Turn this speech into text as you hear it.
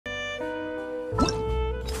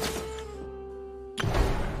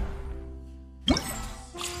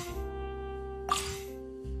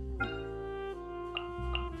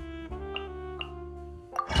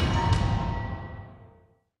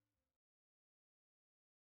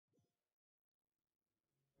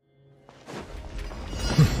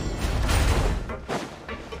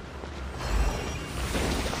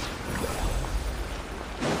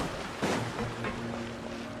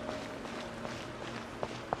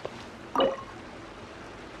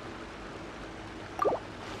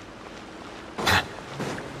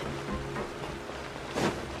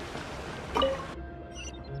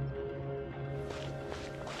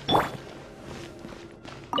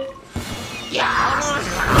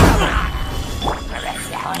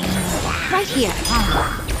Right here.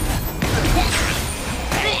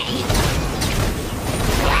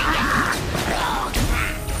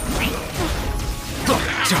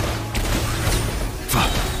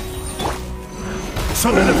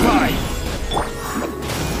 Solidify!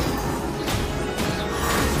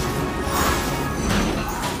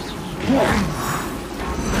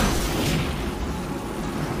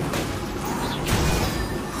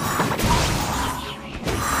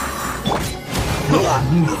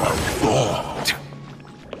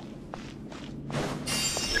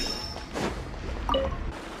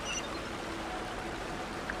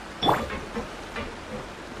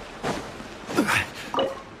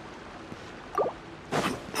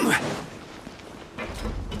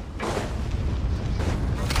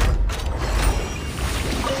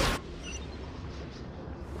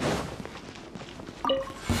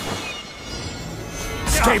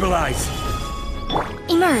 Stabilize!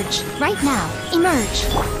 Emerge! Right now!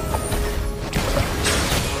 Emerge!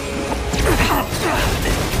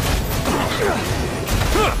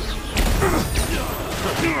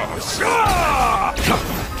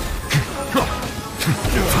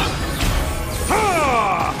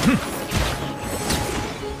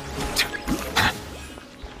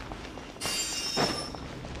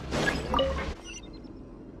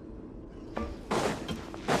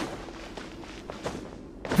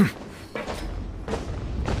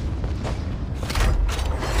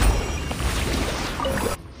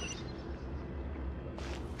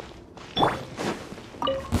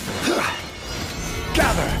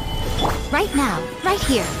 Right now, right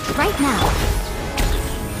here, right now.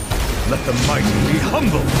 Let the mighty be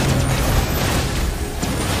humble.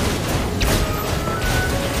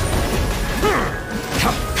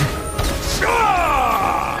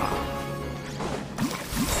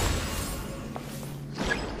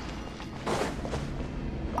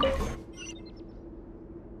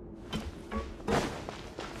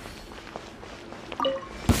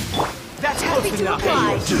 That's close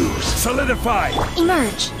enough. Solidify!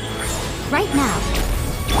 Emerge! Right now.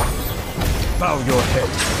 Bow your head.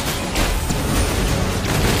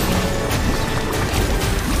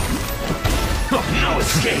 No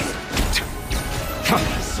escape.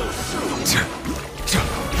 So soon.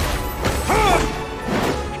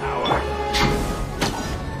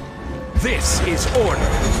 This is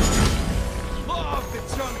order.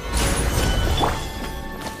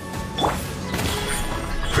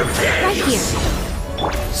 Prepare Right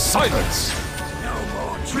here. Silence!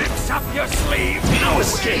 Tricks up your sleeve. No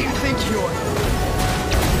escape. Think you're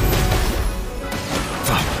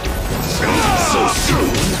so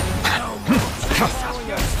soon. Tricks up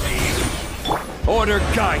your sleeve. Order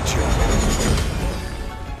guide you.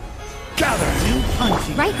 Gather.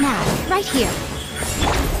 Right now, right here.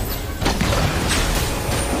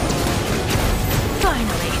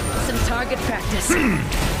 Finally, some target practice.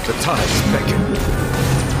 The time's beckon.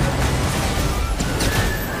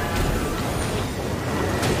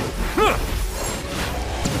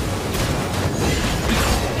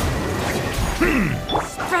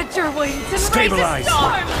 Spread your wings and Stabilize. raise a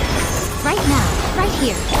storm! Right now, right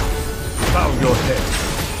here. Bow your head.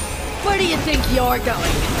 Where do you think you're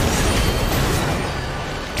going?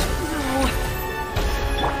 No.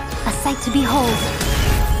 A sight to behold.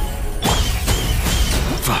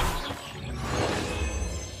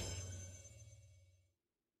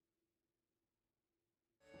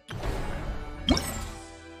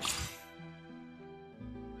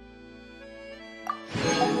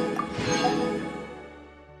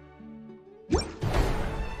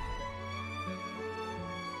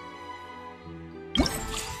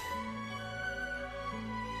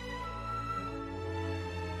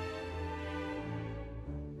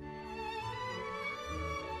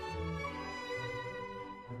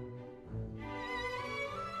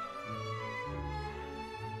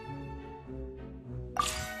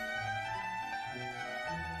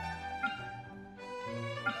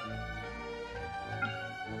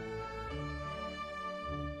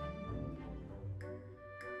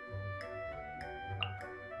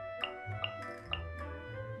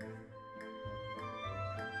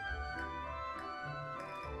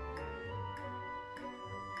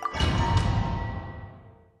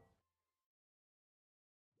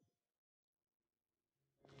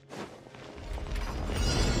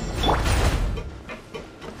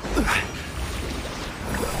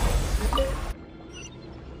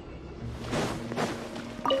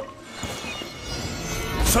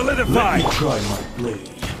 Solidify! Let me try my blade.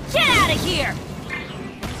 Get out of here!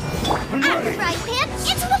 At the frying pan,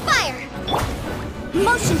 into the fire!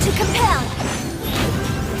 Motion to compel!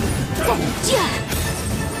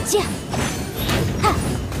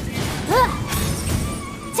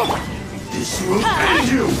 This will end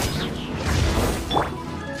you!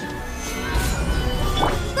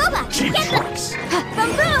 Boba, Cheap get them! tricks! Boom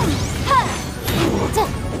boom!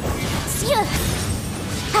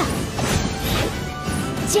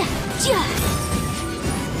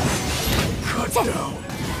 Cut down!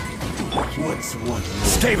 What's one more?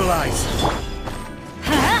 Stabilize!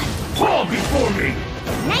 Fall before me!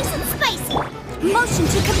 Nice and spicy! Motion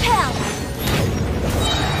to compel!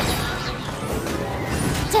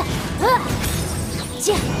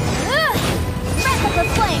 Breath of the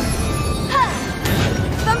flame!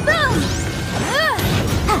 Boom boom!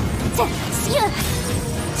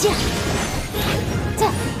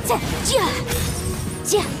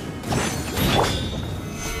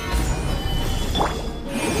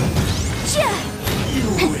 You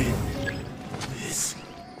win this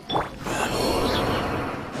battle.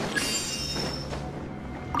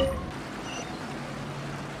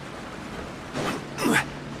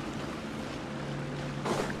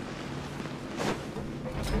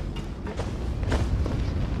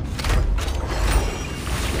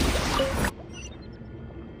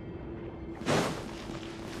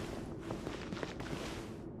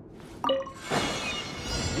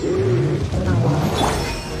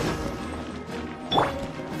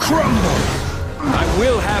 Crumble! I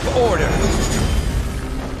will have order!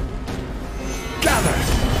 Gather!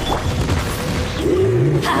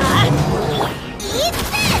 Eat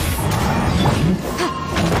this!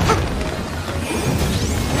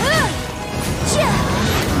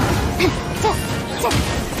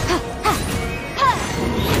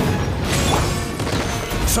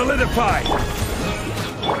 Solidify!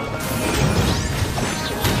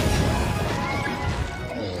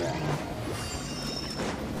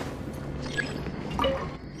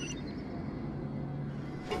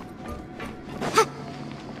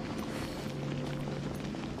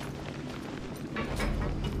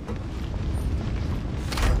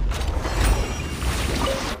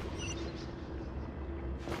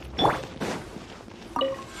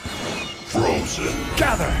 Frozen.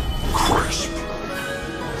 Gather! Crisp.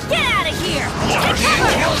 Get out of here! Water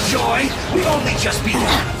Killjoy! We've only just begun!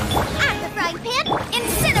 At the frying pan,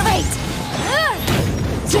 incinerate!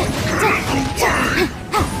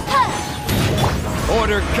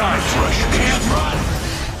 Order guide! Fresh can't run!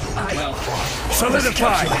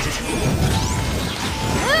 Solidify!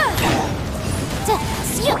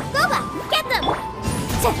 Boba, get them!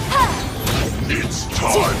 It's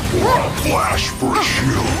time for a flash for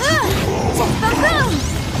shield to the bone.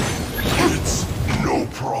 It's no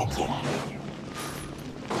problem.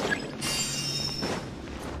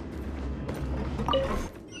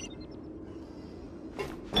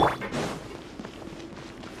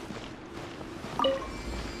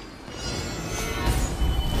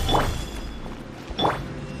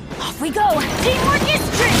 Off we go! Teamwork is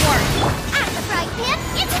dreamwork! At the frying pan,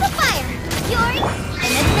 into the fire! You're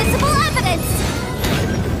inadmissible evidence!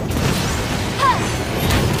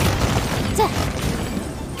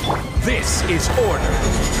 This is order!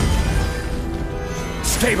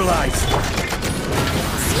 Stabilize!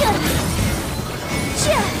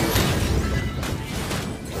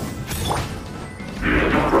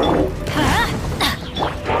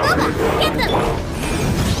 Boba, get them!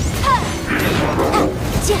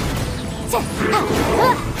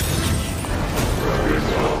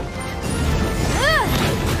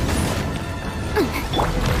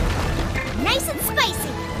 Nice and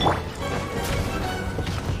spicy!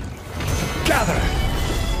 Gather!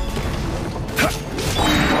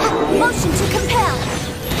 Motion to compel!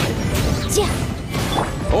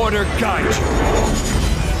 Order guide you!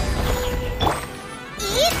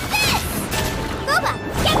 Eat this! Boba,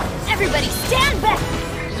 get... Everybody stand back!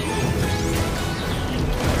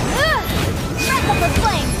 Breath of the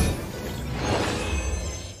flame!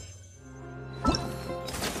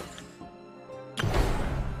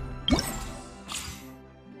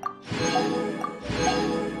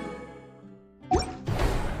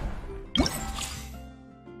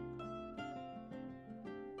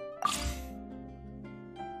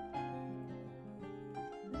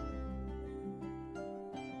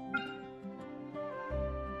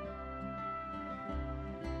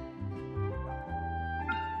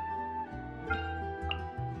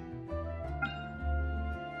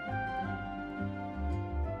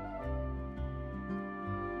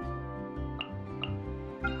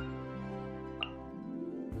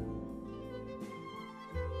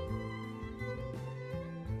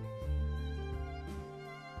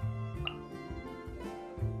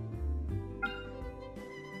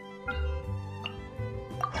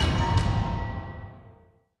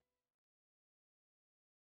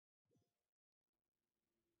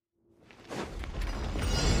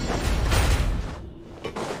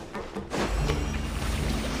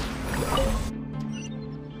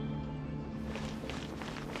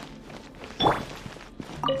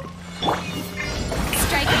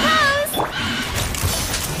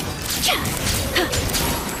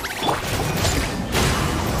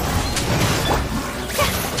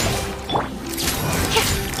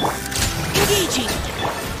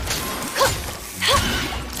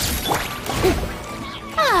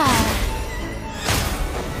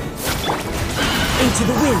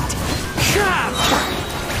 Into the wind.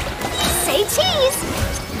 Say cheese!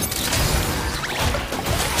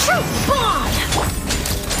 Truth bomb!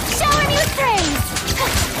 Shower me with praise!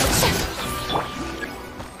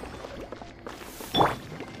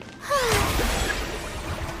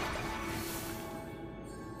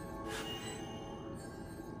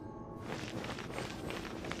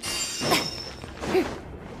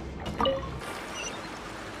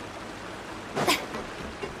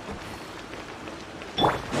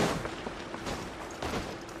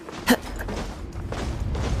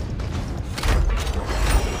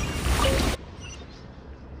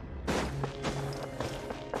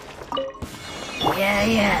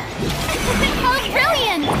 Yeah. How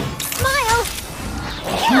brilliant! Smile!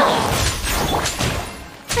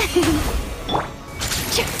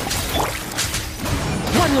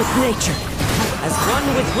 One with nature, as one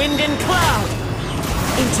with wind and cloud.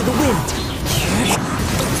 Into the wind.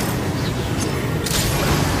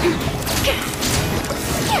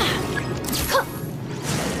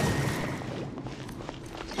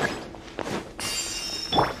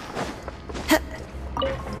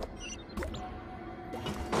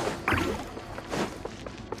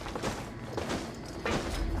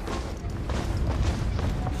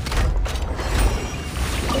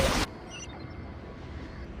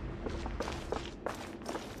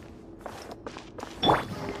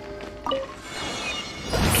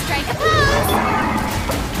 Strike a pose!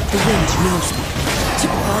 The wind knows me.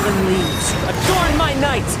 Fallen leaves, adorn my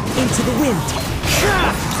night. Into the wind.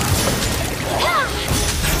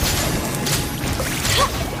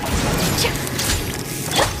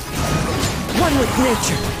 One with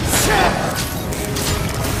nature.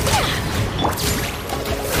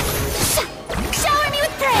 Shower me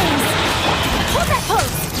with praise! Hold that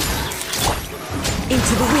pose!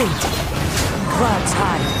 Into the wind. Clouds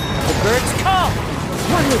high, the birds call.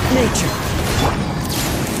 One with nature.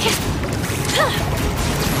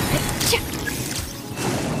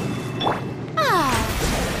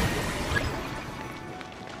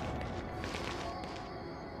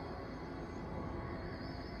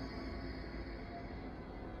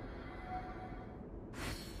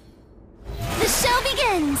 The show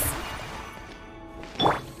begins!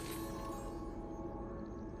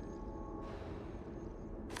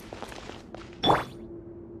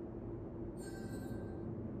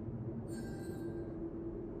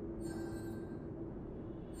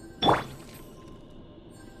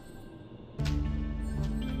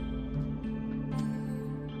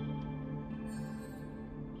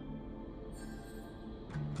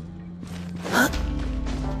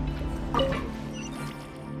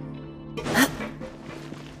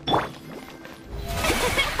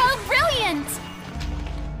 How brilliant!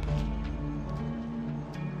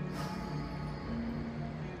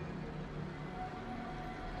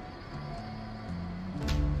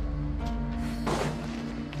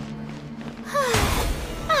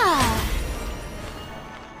 Ah.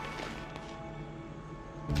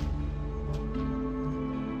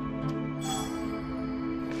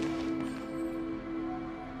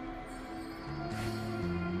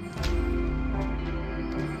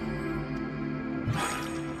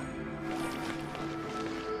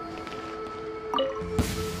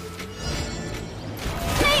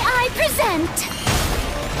 May I present?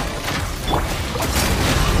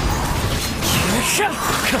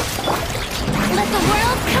 Let the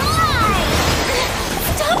world collide!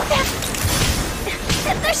 Stop that!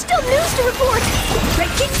 There's still news to report!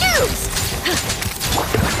 Breaking news!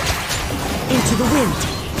 Into the wind.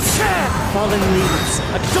 Fallen leaves,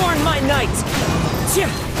 adorn my night. Say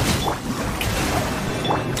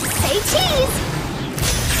cheese!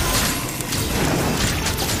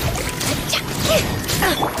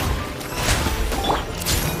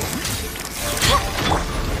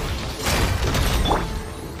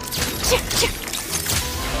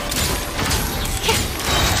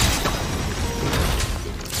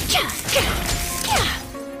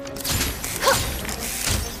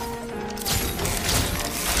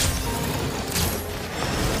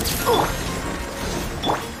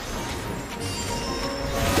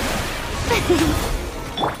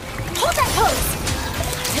 Hold that pose!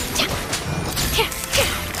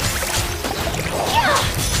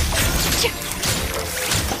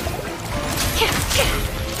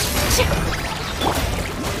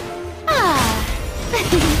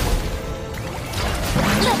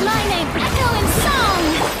 Let my name echo in song!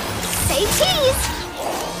 Say cheese!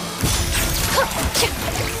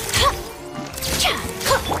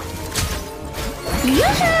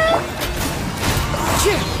 Yoo-hoo!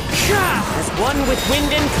 As one with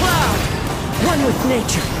wind and cloud. One with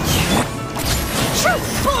nature.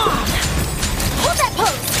 Truth bomb! Hold that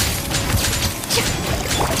pose!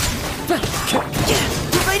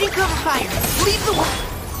 cover fire! Leave the way!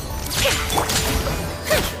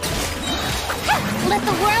 Let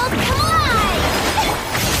the world collide!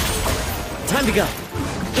 Time to go.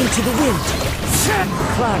 Into the wind.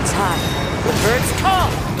 Clouds high. The birds call.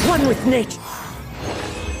 One with nature.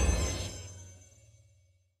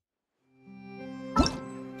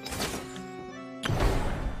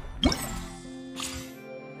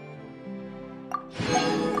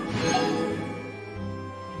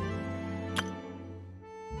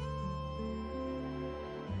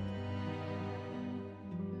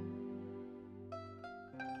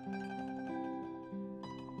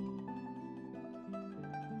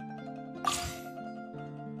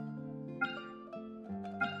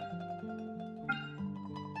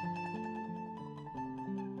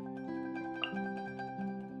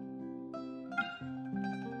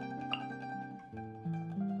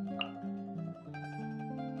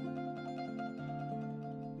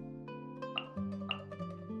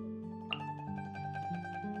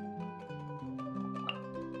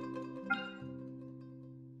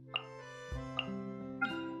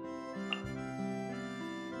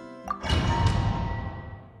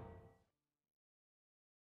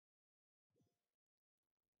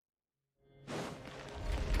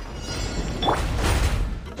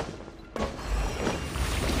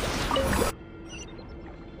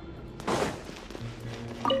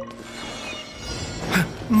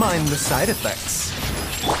 Mind the side effects.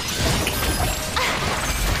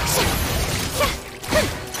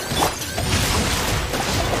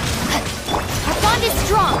 Our bond is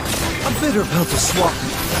strong! A bitter pill to swallow.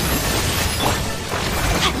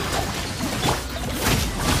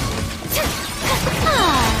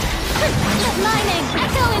 Let lightning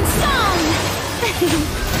echo in song!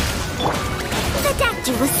 The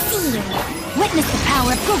doctor will see you. Witness the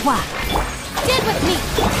power of Gurwa. Stand with me.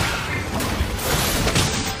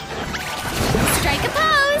 Strike a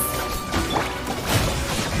pose!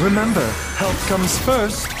 Remember, health comes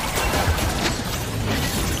first.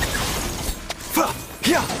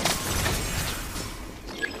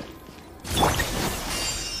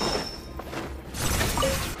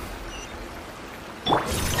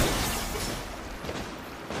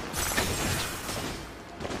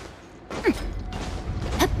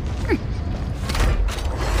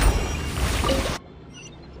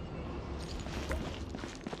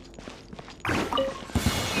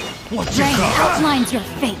 What you Rain got? outlines your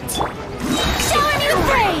fate. Shower me with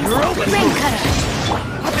praise! Rain cutter!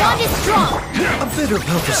 Our bond is strong! A bitter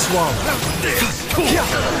pill to swallow.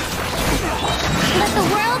 Let the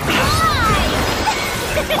world fly!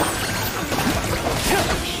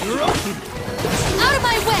 Out of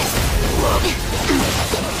my way!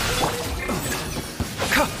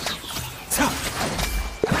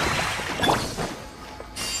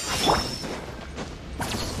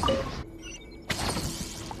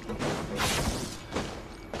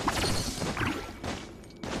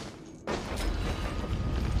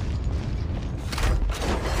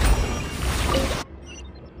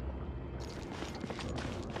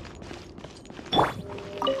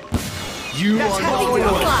 You are not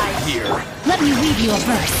welcome here. Let me read you a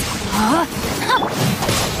verse. Huh?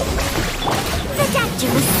 The doctor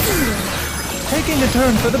was stealing. Taking a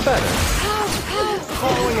turn for the better.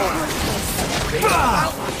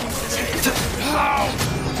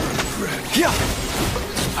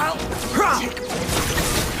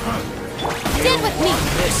 Stand with me.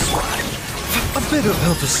 A bitter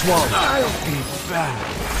pill to swallow. I'll be back.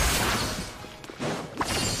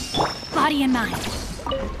 Body and mind.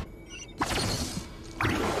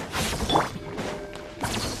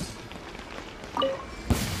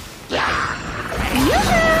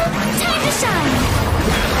 Time to shine!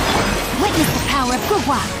 Witness the power of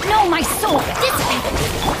Gurwa! Know my soul! Dissipate!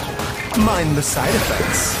 Mind the side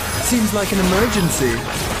effects. Seems like an emergency.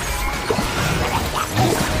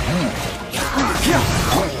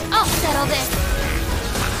 I'll settle this!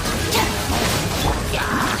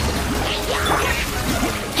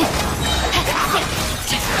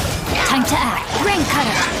 Time to act! Rain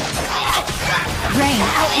cutter! Rain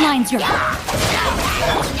outlines your...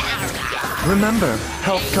 Remember,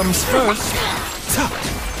 health comes first.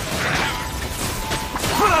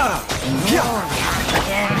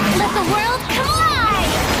 Let the world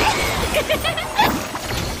collide!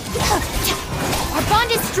 Our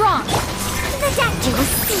bond is strong! The doctor was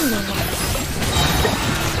stealing it.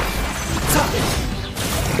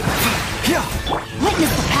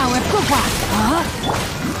 Witness the power of Gurwa! Huh?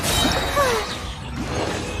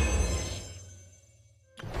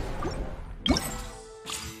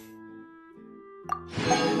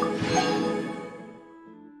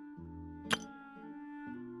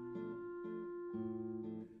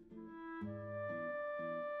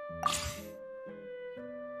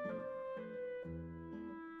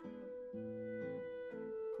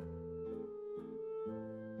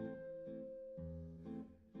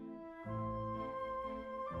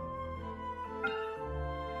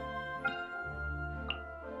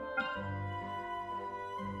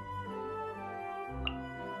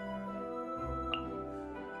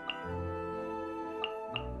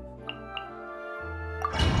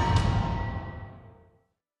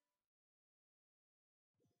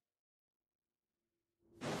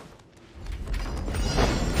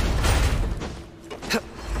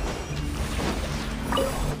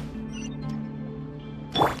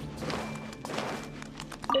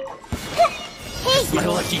 Today's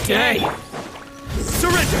my lucky day!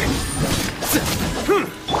 Surrender!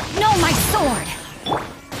 No, my sword!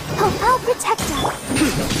 I'll protect us.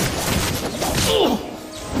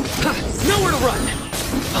 Nowhere to run!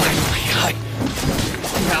 Hi.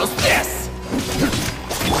 How's this?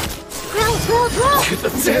 Growl. To the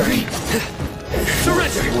fairy!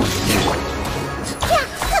 Surrender!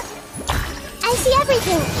 I see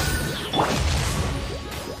everything.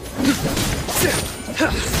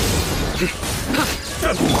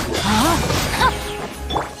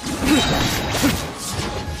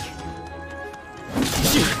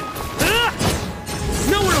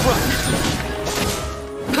 Nowhere to run!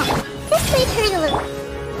 This may hurt a little.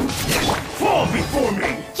 Fall before me!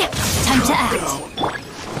 Yeah, time to act.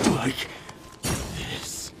 Like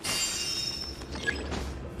this.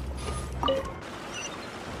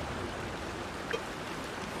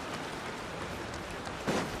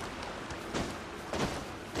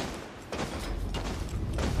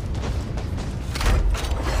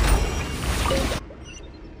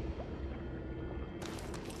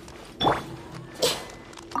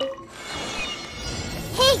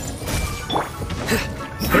 Hey,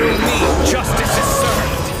 Through me, justice is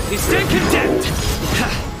served! You stand condemned!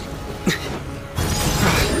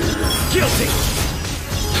 Guilty!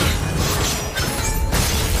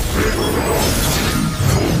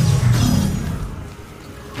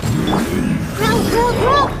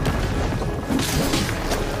 growl.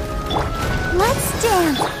 Let's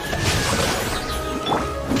dance.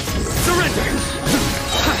 Surrender!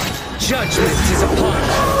 Judgment is upon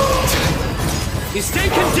you! You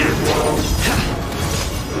stand condemned!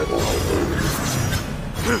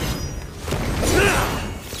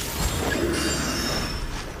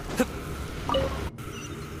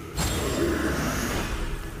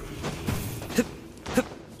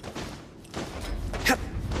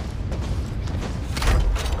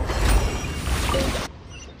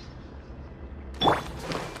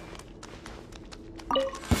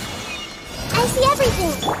 I see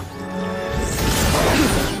everything.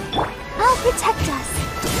 I'll protect us.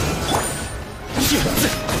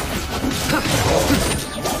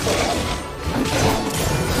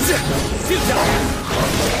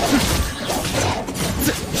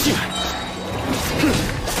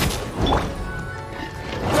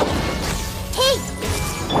 Hey,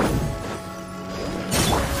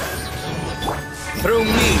 Through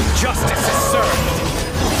me, justice is served!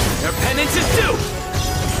 Their penance is due!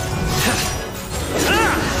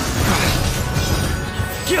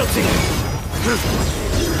 Guilty!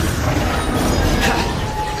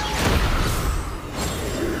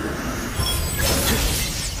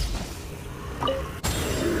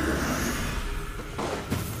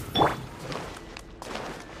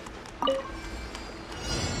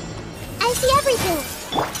 I see everything.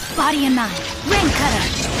 Body and mind. Rain cutter.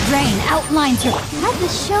 Rain outlines your... Let the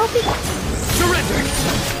show begin. Surrender!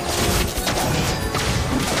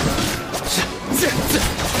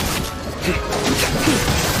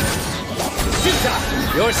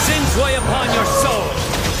 Your sins weigh upon your soul!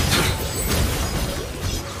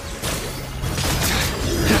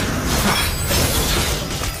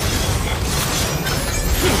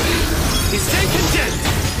 You stay condemned!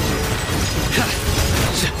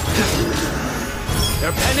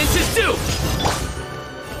 Their penance is due!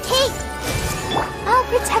 Hey, I'll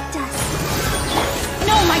protect us.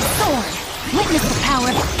 No, my sword! Witness the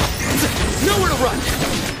power. Nowhere to run!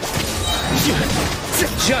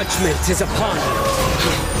 Judgment is upon you!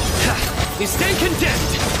 You stand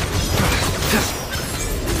condemned!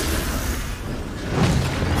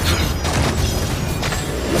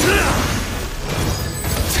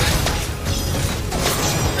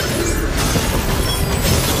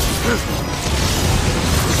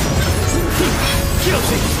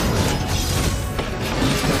 Guilty!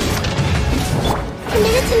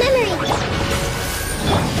 Commit it to memory.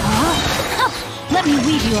 Let me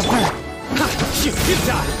weave you a verb. You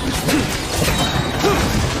die!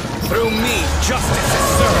 Through me, justice is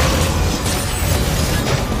served!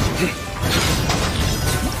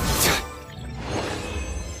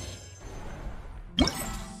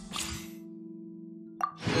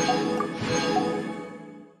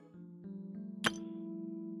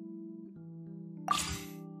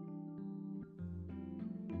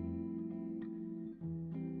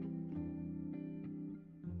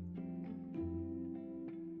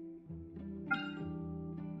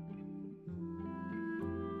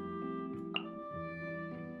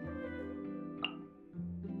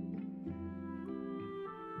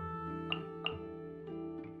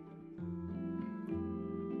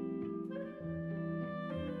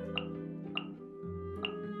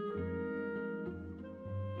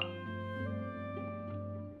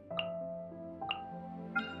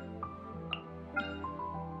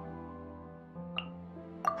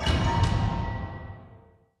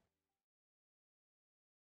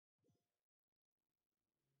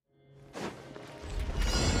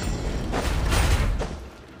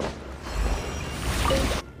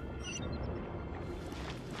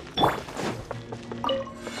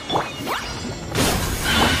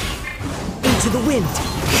 wind.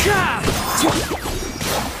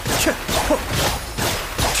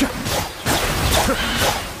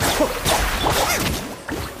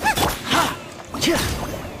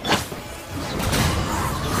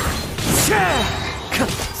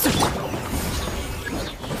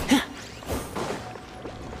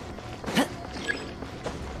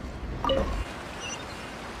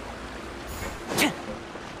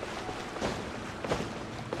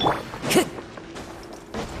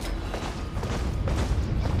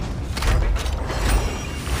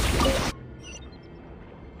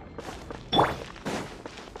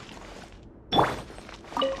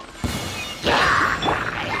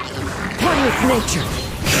 Nature.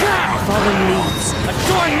 Fallen leaves.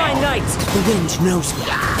 Adorn my night. The wind knows me.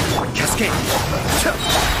 Cascade.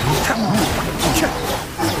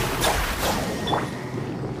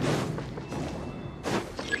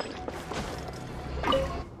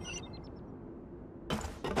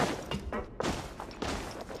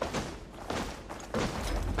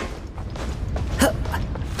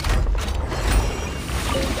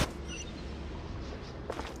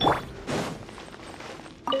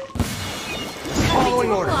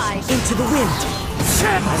 Into the wind.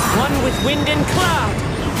 I'm one with wind and cloud.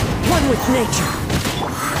 One with nature.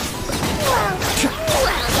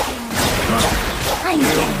 I'm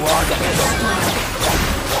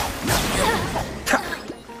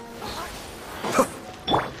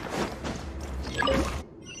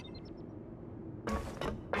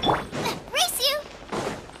race you.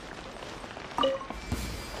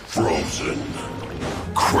 Frozen.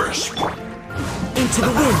 Crisp. Into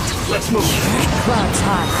the wind. Let's move. Clouds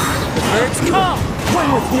high. The birds call. One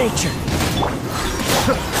with nature.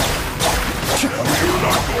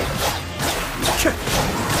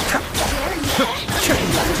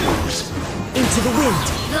 Into the wind.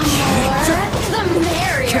 The more, the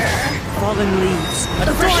merrier. Fallen leaves.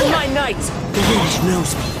 Adorn my night. The wind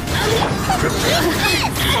knows me.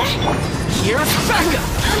 Here's backup.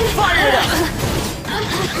 Fire it up.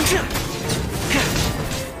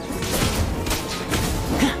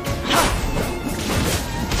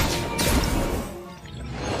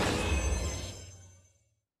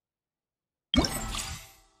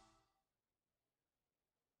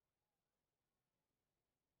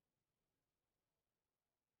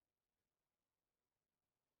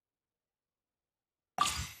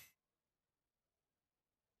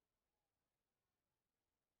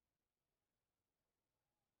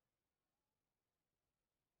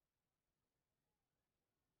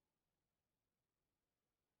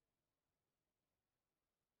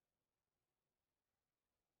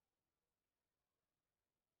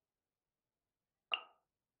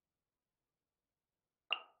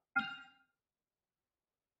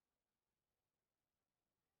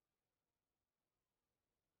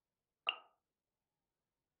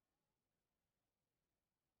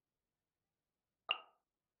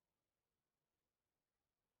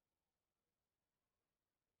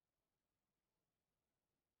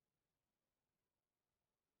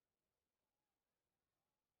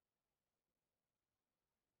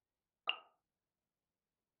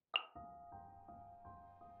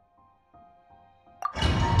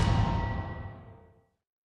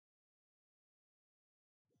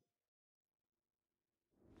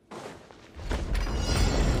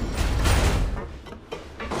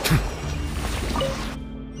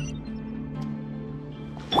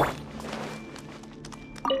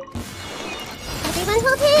 Everyone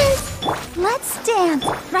hold hands. Let's dance.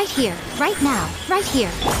 Right here, right now, right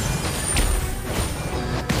here.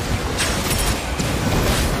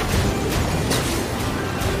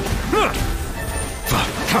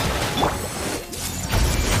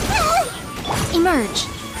 Emerge.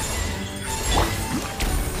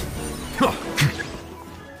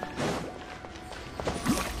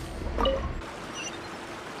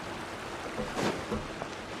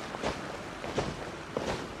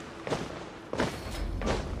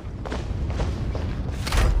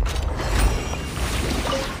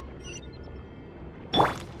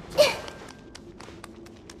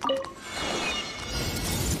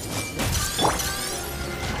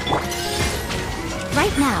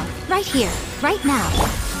 Right now, right here, right now.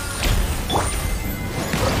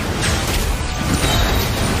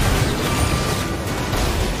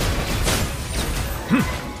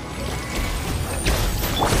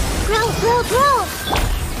 Grow, grow, grow!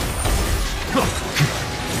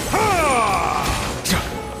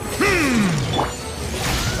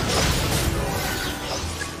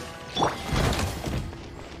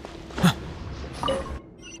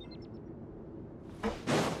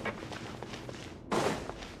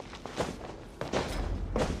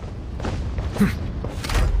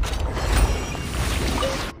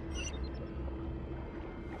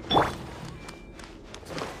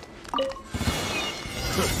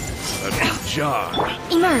 jar.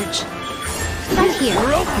 Emerge. Right here.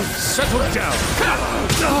 Settle down.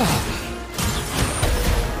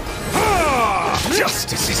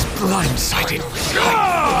 Justice is blindsided.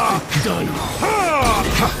 Done.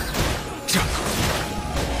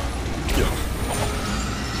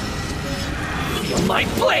 Feel my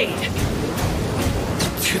blade.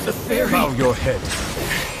 To the very. Bow your head.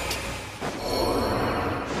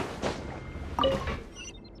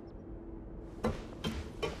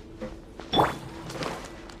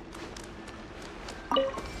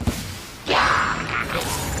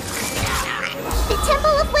 The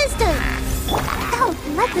Temple of Wisdom! Oh,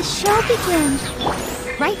 let the show begin.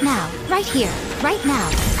 Right now. Right here. Right now.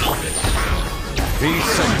 Be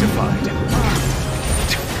sanctified.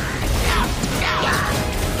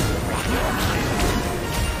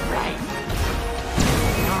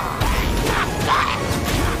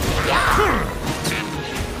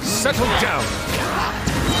 Settle down.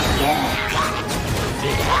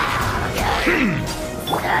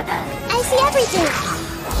 I see everything.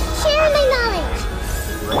 Share my knowledge.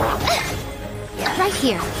 Right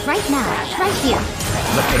here. Right now. Right here.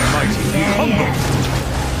 Let the mighty be humble.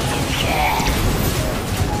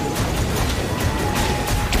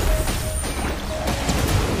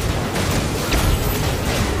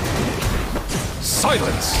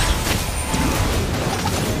 Silence.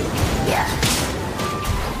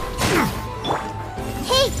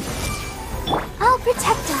 Hey! I'll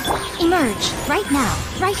protect us. Emerge. Right now.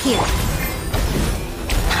 Right here.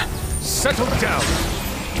 Settle down.